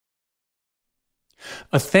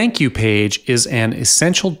A thank you page is an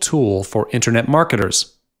essential tool for internet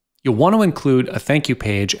marketers. You'll want to include a thank you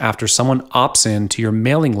page after someone opts in to your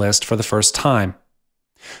mailing list for the first time.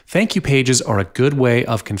 Thank you pages are a good way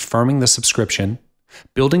of confirming the subscription,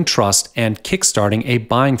 building trust, and kickstarting a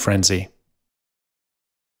buying frenzy.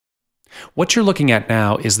 What you're looking at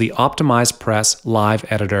now is the OptimizePress Live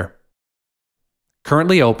Editor.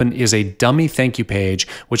 Currently open is a dummy thank you page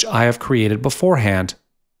which I have created beforehand.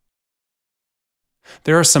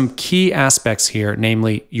 There are some key aspects here,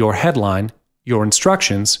 namely your headline, your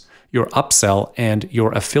instructions, your upsell, and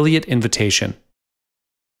your affiliate invitation.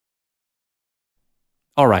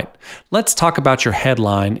 All right, let's talk about your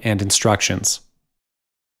headline and instructions.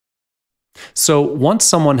 So once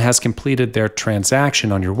someone has completed their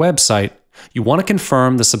transaction on your website, you want to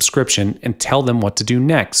confirm the subscription and tell them what to do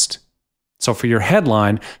next. So for your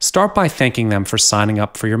headline, start by thanking them for signing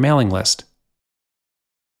up for your mailing list.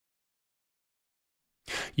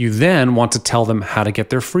 You then want to tell them how to get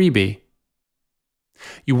their freebie.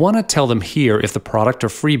 You want to tell them here if the product or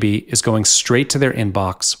freebie is going straight to their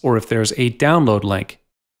inbox or if there's a download link.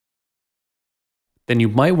 Then you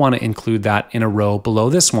might want to include that in a row below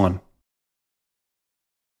this one.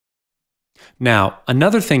 Now,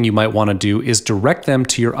 another thing you might want to do is direct them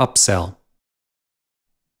to your upsell.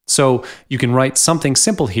 So you can write something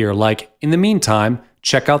simple here like, in the meantime,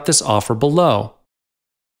 check out this offer below.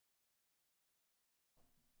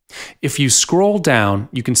 If you scroll down,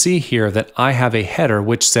 you can see here that I have a header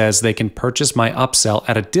which says they can purchase my upsell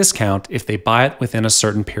at a discount if they buy it within a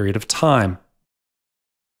certain period of time.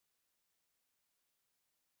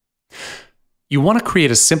 You want to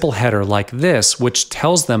create a simple header like this which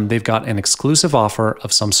tells them they've got an exclusive offer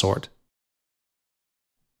of some sort.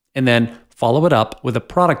 And then follow it up with a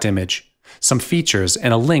product image, some features,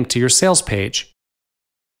 and a link to your sales page.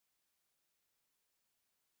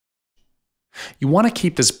 You want to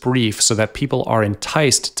keep this brief so that people are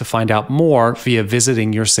enticed to find out more via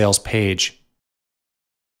visiting your sales page.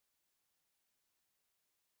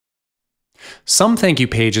 Some thank you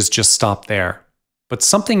pages just stop there, but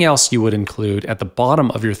something else you would include at the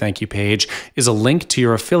bottom of your thank you page is a link to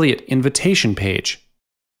your affiliate invitation page.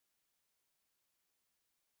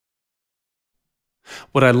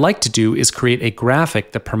 What I'd like to do is create a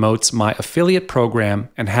graphic that promotes my affiliate program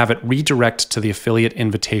and have it redirect to the affiliate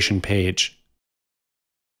invitation page.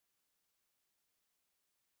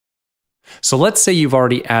 So let's say you've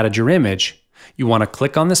already added your image. You want to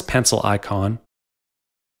click on this pencil icon,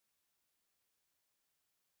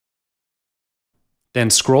 then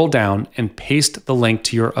scroll down and paste the link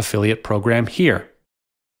to your affiliate program here.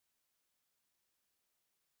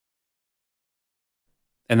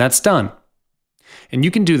 And that's done. And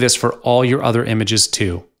you can do this for all your other images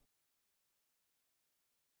too.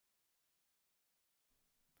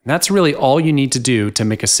 And that's really all you need to do to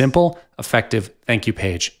make a simple, effective thank you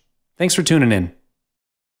page. Thanks for tuning in.